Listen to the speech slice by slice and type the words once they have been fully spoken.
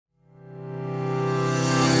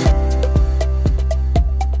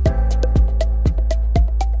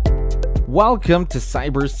Welcome to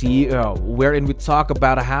CyberCEO, wherein we talk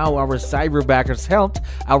about how our cyberbackers helped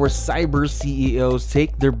our cyber CEOs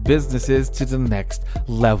take their businesses to the next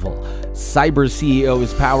level. CyberCEO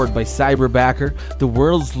is powered by Cyberbacker, the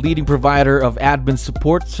world's leading provider of admin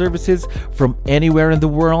support services from anywhere in the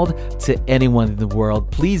world to anyone in the world.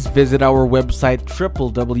 Please visit our website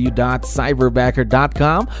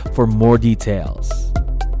www.cyberbacker.com for more details.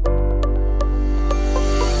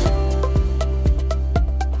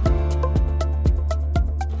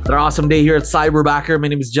 Another awesome day here at Cyberbacker. My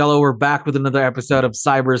name is Jello. We're back with another episode of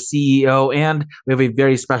CyberCEO, and we have a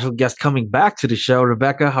very special guest coming back to the show.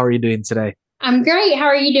 Rebecca, how are you doing today? I'm great. How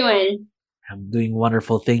are you doing? I'm doing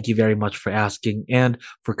wonderful. Thank you very much for asking and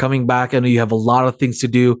for coming back. I know you have a lot of things to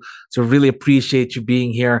do, so really appreciate you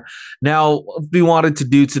being here. Now, what we wanted to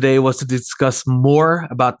do today was to discuss more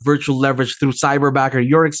about virtual leverage through Cyberbacker,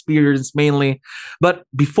 your experience mainly. But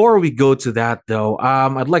before we go to that, though,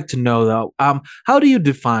 I'd like to know, though, how do you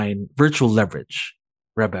define virtual leverage,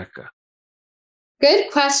 Rebecca?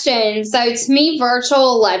 Good question. So to me,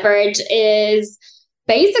 virtual leverage is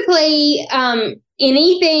basically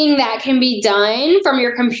anything that can be done from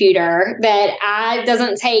your computer that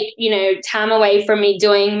doesn't take, time away from me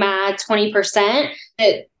doing my 20%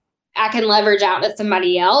 that I can leverage out to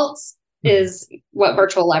somebody else is what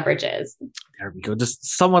virtual leverage is. There we go. Just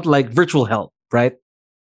somewhat like virtual help, right?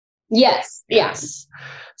 Yes. Yes.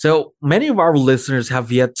 So many of our listeners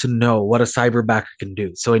have yet to know what a cyberbacker can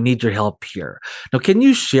do. So I need your help here. Now, can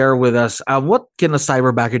you share with us what can a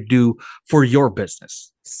cyberbacker do for your business?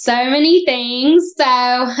 So many things.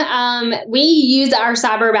 So we use our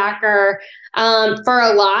Cyberbacker for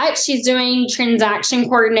a lot. She's doing transaction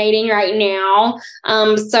coordinating right now.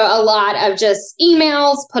 So a lot of just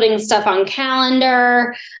emails, putting stuff on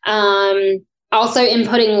calendar, also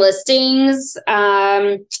inputting listings.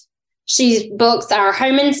 She books our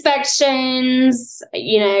home inspections,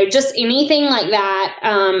 just anything like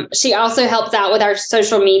that. She also helps out with our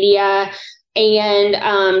social media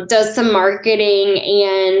and does some marketing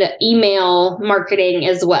and email marketing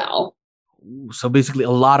as well. So basically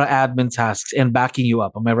a lot of admin tasks and backing you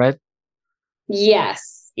up. Am I right?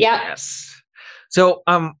 Yes. Yep. Yes. So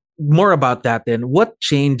more about that then. What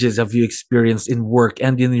changes have you experienced in work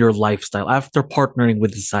and in your lifestyle after partnering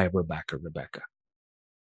with the Cyberbacker, Rebecca?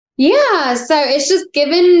 Yeah, so it's just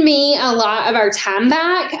given me a lot of our time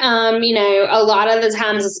back. A lot of the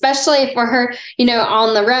times, especially if we're,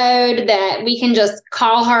 on the road, that we can just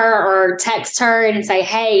call her or text her and say,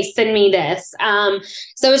 hey, send me this.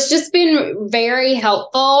 So it's just been very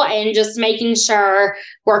helpful and just making sure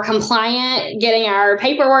we're compliant, getting our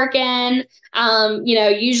paperwork in.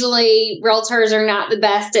 Usually realtors are not the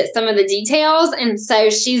best at some of the details. And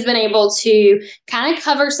so she's been able to kind of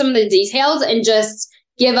cover some of the details and just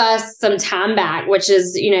give us some time back, which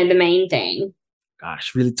is, the main thing.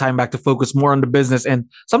 Gosh, really time back to focus more on the business and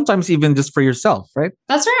sometimes even just for yourself, right?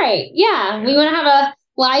 That's right. Yeah. We want to have a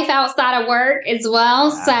life outside of work as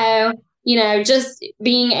well. So, just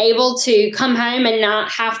being able to come home and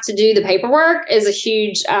not have to do the paperwork is a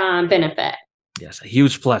huge benefit. Yes, a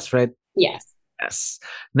huge plus, right? Yes. Yes.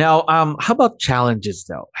 Now, how about challenges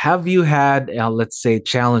though? Have you had, let's say,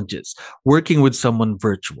 challenges working with someone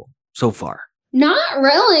virtual so far? Not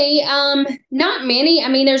really. Not many. I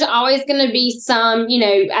mean, there's always going to be some,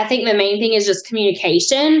 I think the main thing is just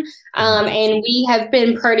communication. And we have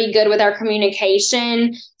been pretty good with our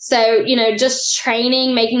communication. So, just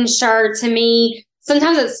training, making sure to me,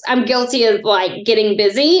 sometimes I'm guilty of like getting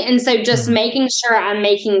busy. And so just making sure I'm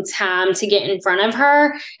making time to get in front of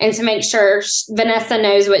her and to make sure Vanessa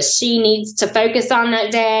knows what she needs to focus on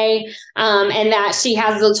that day. And that she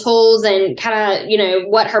has the tools and kind of,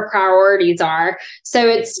 what her priorities are. So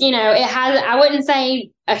it's, I wouldn't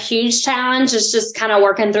say a huge challenge. It's just kind of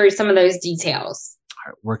working through some of those details. All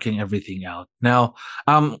right, working everything out. Now,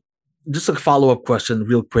 just a follow-up question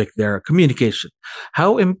real quick there. Communication.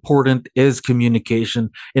 How important is communication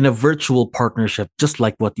in a virtual partnership, just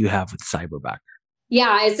like what you have with Cyberbacker?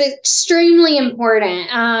 Yeah, it's extremely important,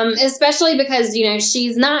 especially because,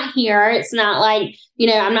 she's not here. It's not like,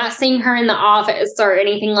 I'm not seeing her in the office or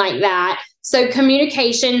anything like that. So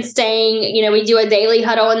communication, staying, we do a daily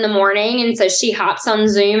huddle in the morning. And so she hops on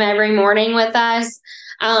Zoom every morning with us.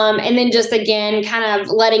 And then just, again, kind of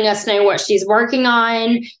letting us know what she's working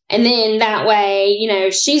on. And then that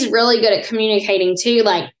way, she's really good at communicating too.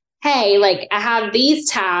 Like, hey, like I have these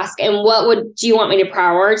tasks and do you want me to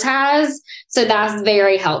prioritize? So that's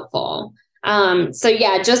very helpful. So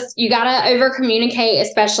yeah, just, you got to over communicate,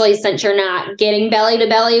 especially since you're not getting belly to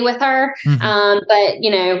belly with her. But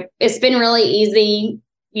it's been really easy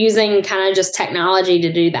using kind of just technology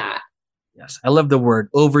to do that. Yes, I love the word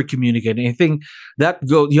over communicating. I think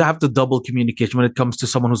you have to double communication when it comes to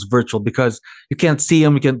someone who's virtual because you can't see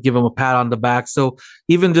them, you can't give them a pat on the back. So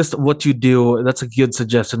even just what you do, that's a good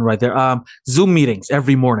suggestion right there. Zoom meetings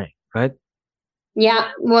every morning, right?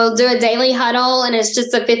 Yeah, we'll do a daily huddle, and it's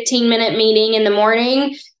just a 15-minute meeting in the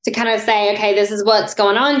morning to kind of say, okay, this is what's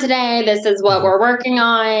going on today. This is what we're working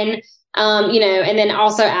on. And then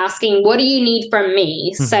also asking, what do you need from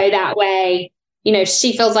me? So that way,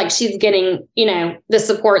 she feels like she's getting, the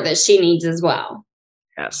support that she needs as well.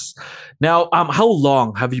 Yes. Now, how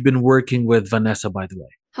long have you been working with Vanessa, by the way?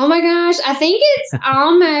 Oh my gosh, I think it's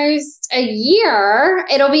almost a year.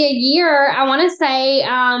 It'll be a year, I want to say,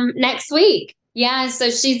 next week. Yeah, so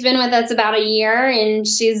she's been with us about a year and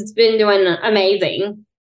she's been doing amazing.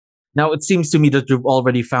 Now, it seems to me that you've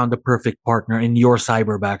already found the perfect partner in your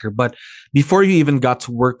Cyberbacker. But before you even got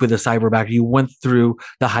to work with a Cyberbacker, you went through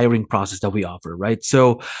the hiring process that we offer, right?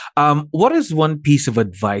 So, what is one piece of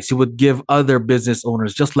advice you would give other business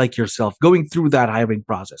owners just like yourself going through that hiring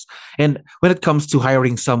process? And when it comes to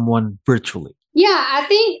hiring someone virtually? Yeah, I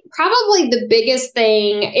think probably the biggest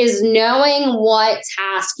thing is knowing what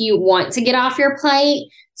task you want to get off your plate.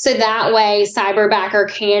 So that way Cyberbacker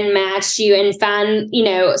can match you and find,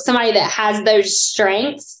 somebody that has those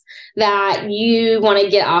strengths that you want to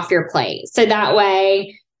get off your plate. So that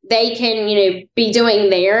way they can, be doing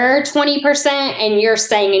their 20% and you're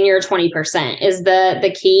staying in your 20% is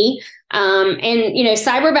the key.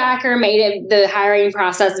 Cyberbacker made the hiring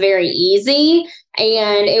process very easy.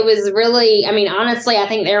 And it was really, honestly, I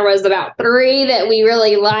think there was about 3 that we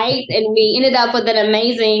really liked, and we ended up with an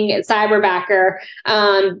amazing Cyberbacker.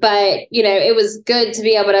 It was good to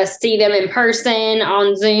be able to see them in person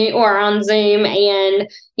on Zoom and,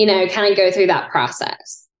 kind of go through that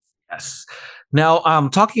process. Yes. Now,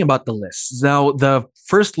 talking about the lists. Now, the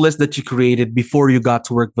first list that you created before you got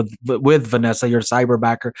to work with Vanessa, your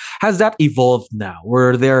Cyberbacker, has that evolved now?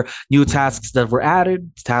 Were there new tasks that were added,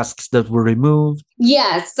 tasks that were removed?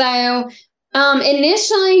 Yeah. So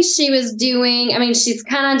initially she was doing, she's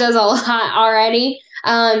kind of does a lot already.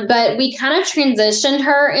 But we kind of transitioned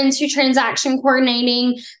her into transaction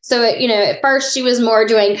coordinating. So, at first she was more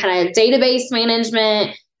doing kind of database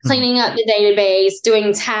management, cleaning up the database,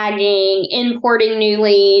 doing tagging, importing new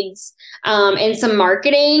leads, and some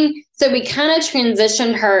marketing. So we kind of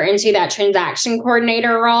transitioned her into that transaction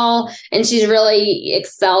coordinator role, and she's really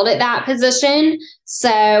excelled at that position. So,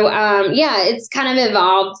 it's kind of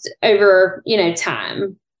evolved over,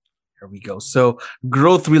 time. There we go. So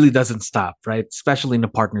growth really doesn't stop, right? Especially in a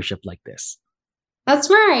partnership like this. That's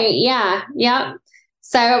right. Yeah. Yep.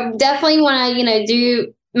 So definitely want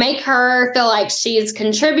to, make her feel like she's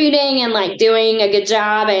contributing and like doing a good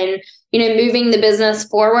job and, moving the business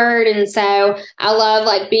forward. And so I love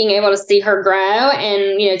like being able to see her grow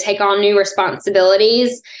and, take on new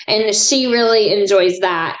responsibilities. And she really enjoys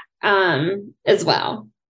that as well.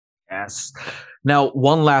 Yes. Now,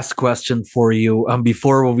 one last question for you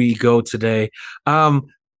before we go today.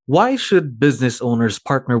 Why should business owners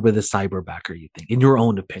partner with a Cyberbacker, you think, in your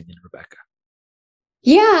own opinion, Rebecca?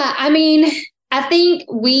 Yeah, I think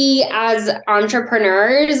we as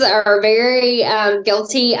entrepreneurs are very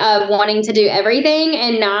guilty of wanting to do everything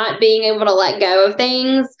and not being able to let go of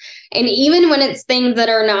things. And even when it's things that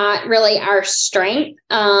are not really our strength,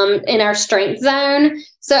 in our strength zone.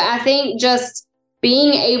 So I think just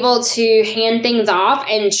being able to hand things off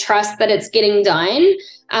and trust that it's getting done.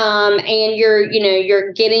 And you're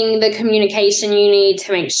getting the communication you need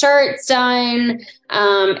to make sure it's done.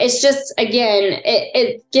 It's just, again,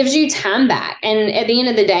 it gives you time back. And at the end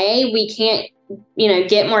of the day, we can't,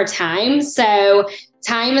 get more time. So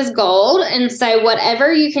time is gold. And so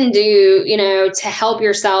whatever you can do, to help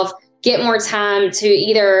yourself get more time to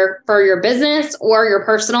either for your business or your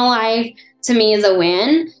personal life, to me is a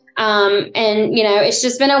win. It's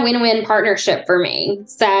just been a win-win partnership for me.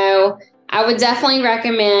 So I would definitely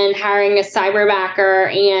recommend hiring a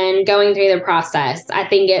Cyberbacker and going through the process. I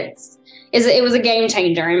think it was a game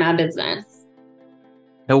changer in my business.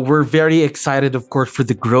 Now, we're very excited, of course, for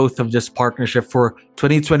the growth of this partnership for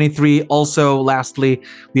 2023. Also, lastly,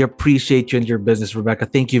 we appreciate you and your business, Rebecca.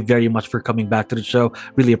 Thank you very much for coming back to the show.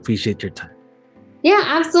 Really appreciate your time. Yeah,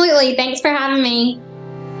 absolutely. Thanks for having me.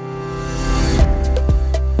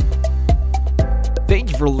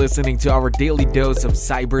 Thank you for listening to our daily dose of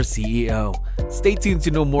Cyber CEO. Stay tuned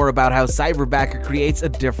to know more about how Cyberbacker creates a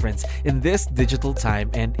difference in this digital time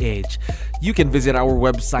and age. You can visit our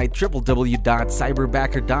website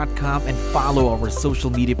www.cyberbacker.com and follow our social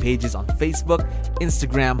media pages on Facebook,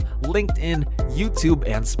 Instagram, LinkedIn, YouTube,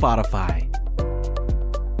 and Spotify.